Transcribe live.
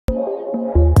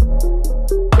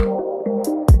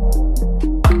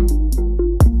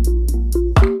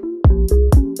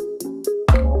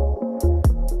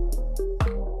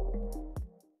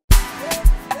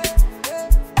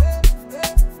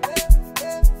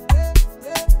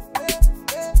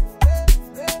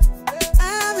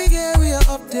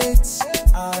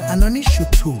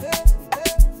AnonySHU-TOOL.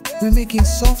 We're making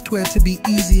software to be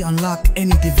easy, unlock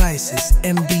any devices.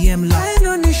 MDM lock.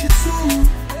 AnonySHU-TOOL.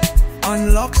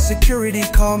 Unlock security,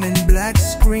 common black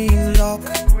screen lock.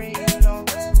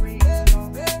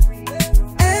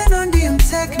 And on the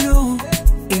TECNO,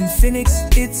 INFINIX,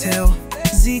 ITEL,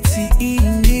 ZTE,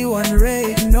 N1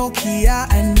 Ray, Nokia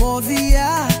and more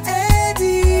VR.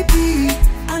 ADB,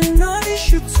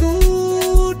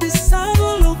 AnonySHU-TOOL,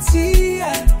 disable OT.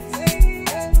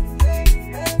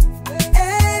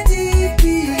 ADB,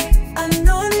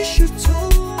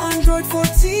 AnonySHU-TOOL, Android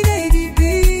 14 ADB.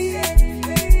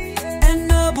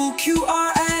 Enable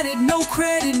QR added, no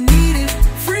credit needed,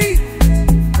 free.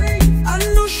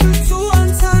 AnonySHU-TOOL,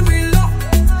 on-time relock.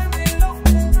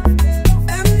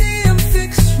 MDM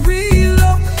fix,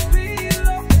 relock.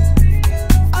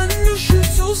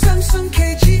 AnonySHU-TOOL, Samsung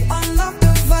KG, unlock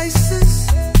devices.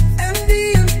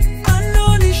 MDM,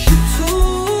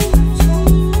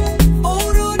 AnonySHU-TOOL.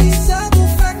 Auto disable,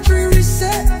 factory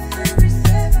reset.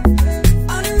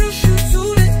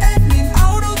 AnonySHU-TOOL, the admin,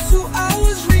 auto 2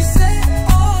 hours reset.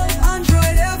 All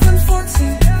Android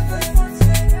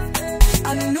V24.0.17.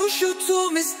 AnonySHU-TOOL,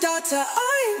 miss data, I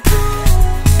improve.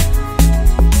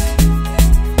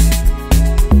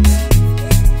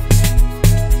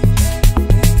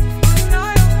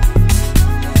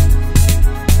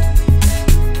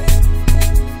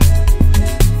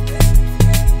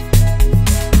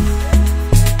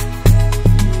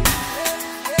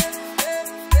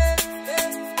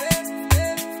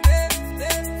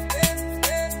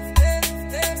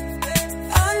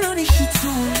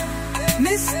 AnonySHU-TOOL,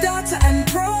 miss data and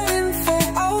pro info,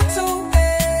 auto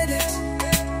edit.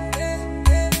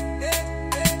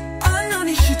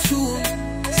 AnonySHU-TOOL,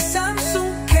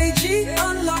 Samsung KG,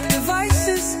 unlock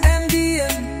devices.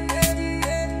 MDM.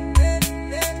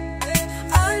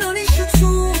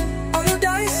 AnonySHU-TOOL, auto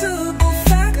disable,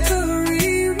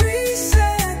 factory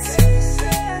reset.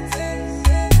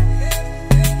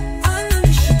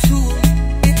 AnonySHU-TOOL,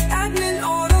 it admin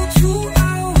auto 2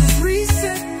 hours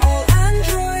reset. All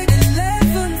Android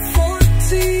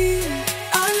 11.14.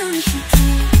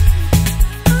 AnonySHU-TOOL,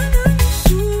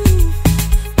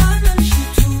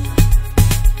 AnonySHU-TOOL,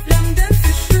 Lam dem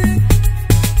verschritt.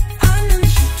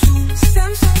 AnonySHU-TOOL,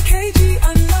 Samsung KG,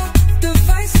 unlock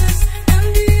devices.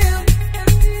 MDM.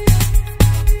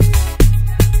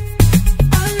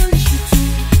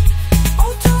 AnonySHU-TOOL,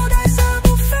 auto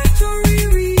disable, factory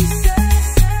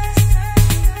reset.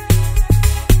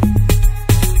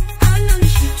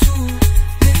 AnonySHU-TOOL,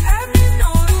 the admin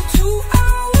auto 2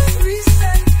 hours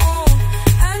reset. All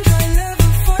Android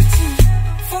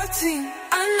 11.14.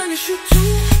 AnonySHU-TOOL. AnonySHU-TOOL.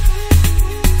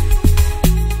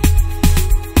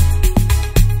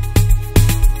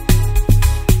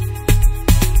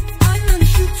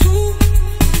 AnonySHU-TOOL.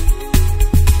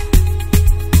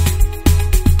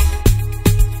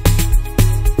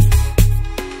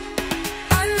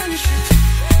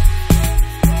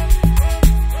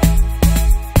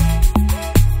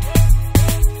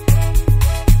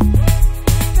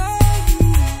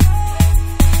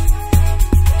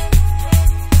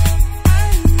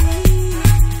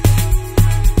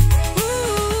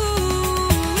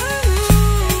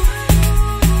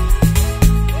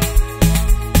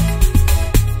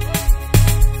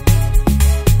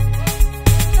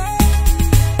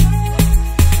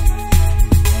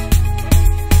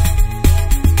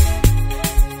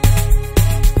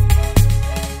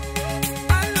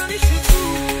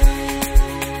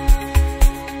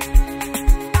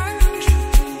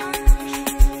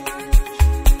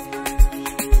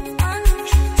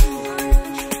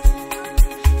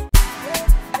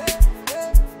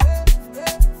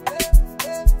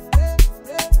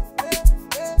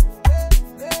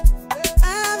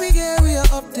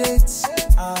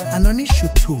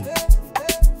 AnonySHU-TOOL.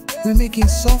 We're making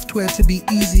software to be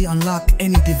easy, unlock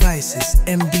any devices.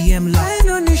 MDM lock.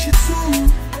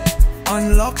 AnonySHU-TOOL.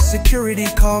 Unlock security,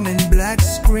 common black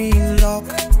screen lock.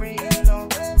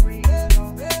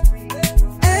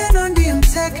 And on the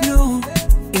TECNO,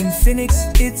 INFINIX,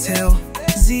 ITEL,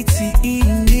 ZTE,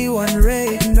 N1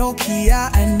 Ray,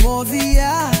 Nokia and more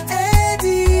VR.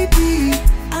 ADB,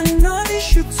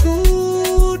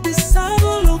 AnonySHU-TOOL,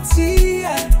 disable OT.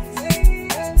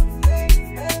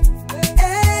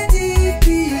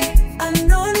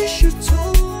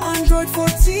 Android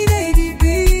 14 ADB.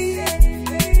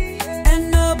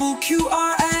 Enable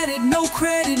QR added, no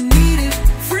credit needed,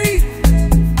 free.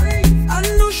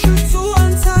 AnonySHU-TOOL,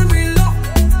 on-time relock.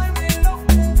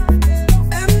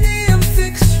 MDM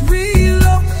fix,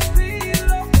 relock.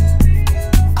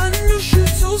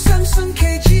 AnonySHU-TOOL, Samsung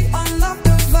KG, unlock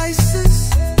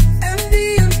devices.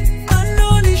 MDM,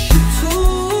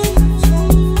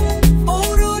 AnonySHU-TOOL.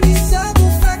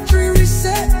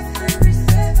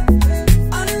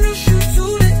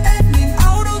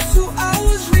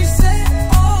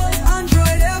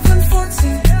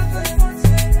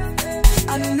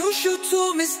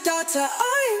 data,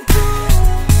 I improve.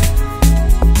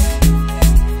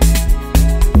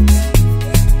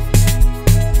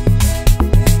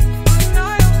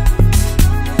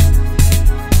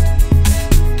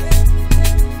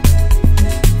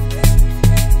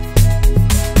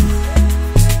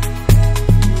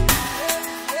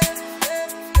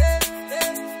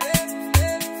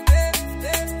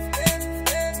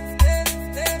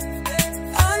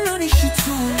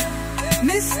 AnonySHU-TOOL,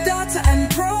 miss data and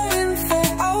pro info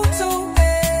auto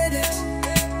edit.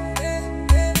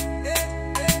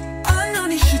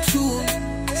 AnonySHU-TOOL,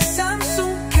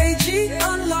 Samsung KG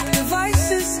unlock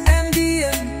devices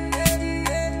MDM.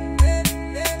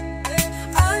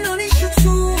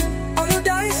 AnonySHU-TOOL, auto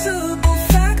diceable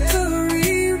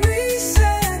factory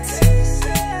reset.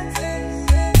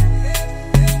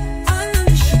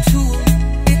 AnonySHU-TOOL,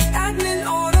 it admin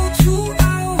auto 2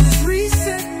 hours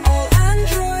reset.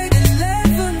 Android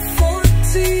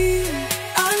 11.14.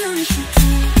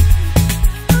 AnonySHU-TOOL,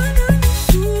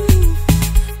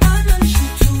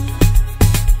 AnonySHU-TOOL,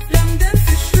 London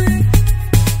fish rig.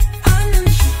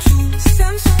 AnonySHU-TOOL,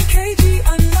 Samsung KG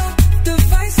unlock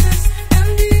devices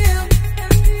MDM.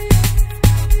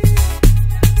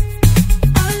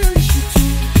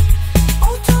 AnonySHU-TOOL,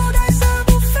 auto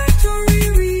diceable factory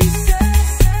reset.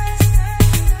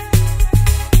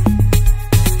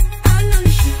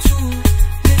 AnonySHU-TOOL,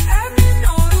 let admin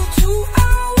auto 2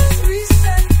 hours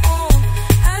reset all.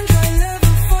 Android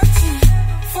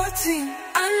 11.14.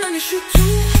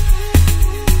 AnonySHU-TOOL.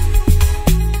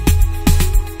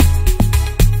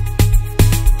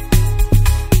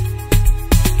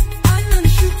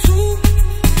 AnonySHU-TOOL.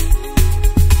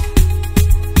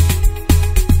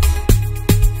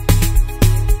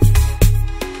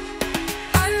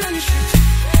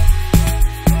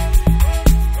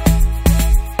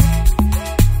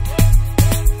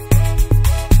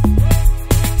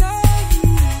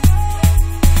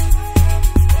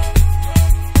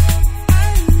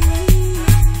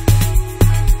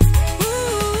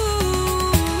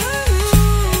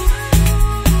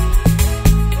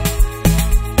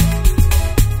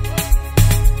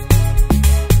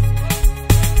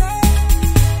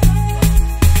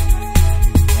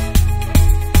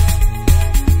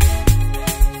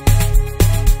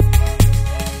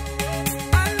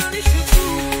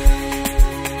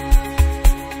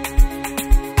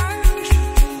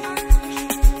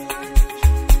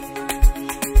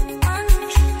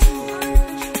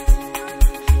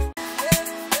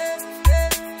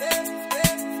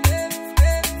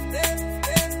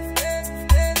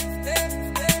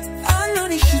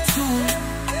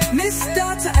 AnonySHU-TOOL, miss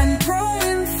data and pro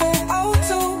info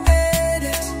auto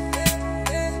edit.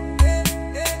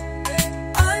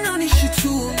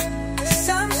 AnonySHU-TOOL,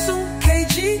 Samsung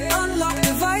KG unlock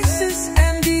devices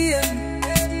MDM.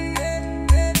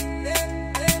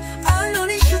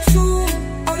 AnonySHU-TOOL,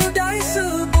 auto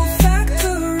diceable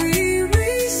factory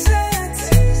reset.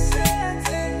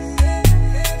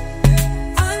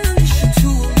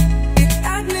 AnonySHU-TOOL, it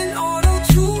admin auto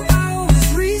 2 hours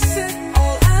reset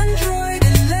all. Android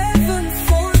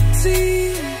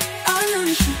 11.14.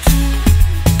 AnonySHU-TOOL,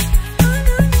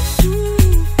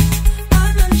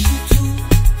 AnonySHU-TOOL,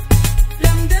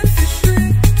 London fish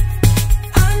rig.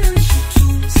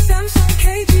 AnonySHU-TOOL, Samsung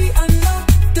KG unlock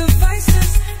devices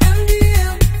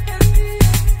MDM.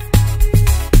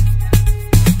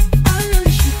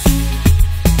 AnonySHU-TOOL,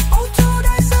 auto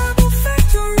diceable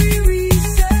factory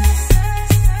reset.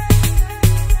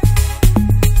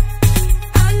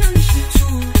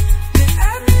 AnonySHU-TOOL, let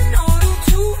admin auto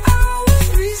 2 hours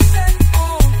reset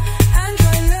all.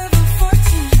 Android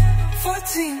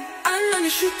 11.14.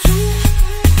 AnonySHU-TOOL.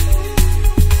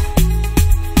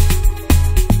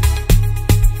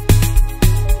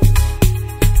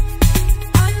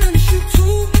 AnonySHU-TOOL.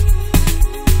 AnonySHU-TOOL.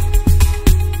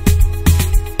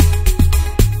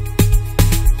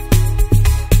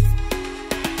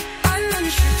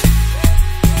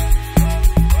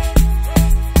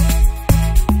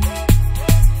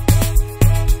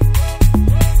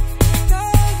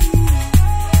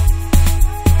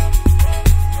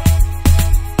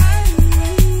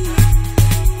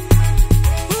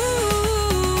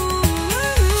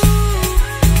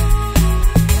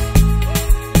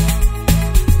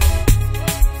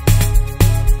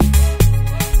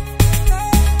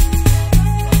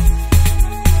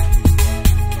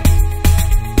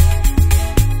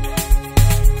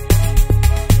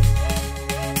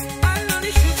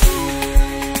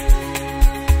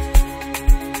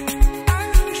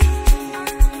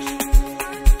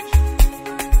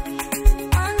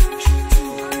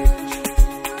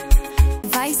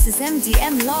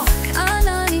 MDM lock.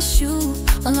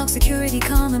 AnonySHU, unlock security,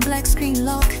 calm and black screen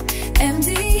lock.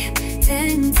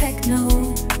 MD10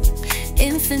 TECNO,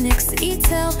 INFINIX,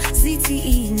 ITEL,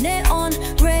 ZTE, Neon,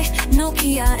 Ray,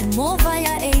 Nokia, and more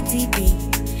via ADB.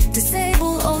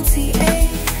 Disable OTA,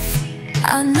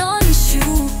 AnonySHU,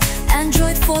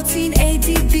 Android 14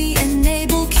 ADB,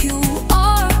 enable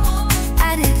QR,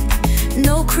 added,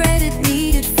 no credit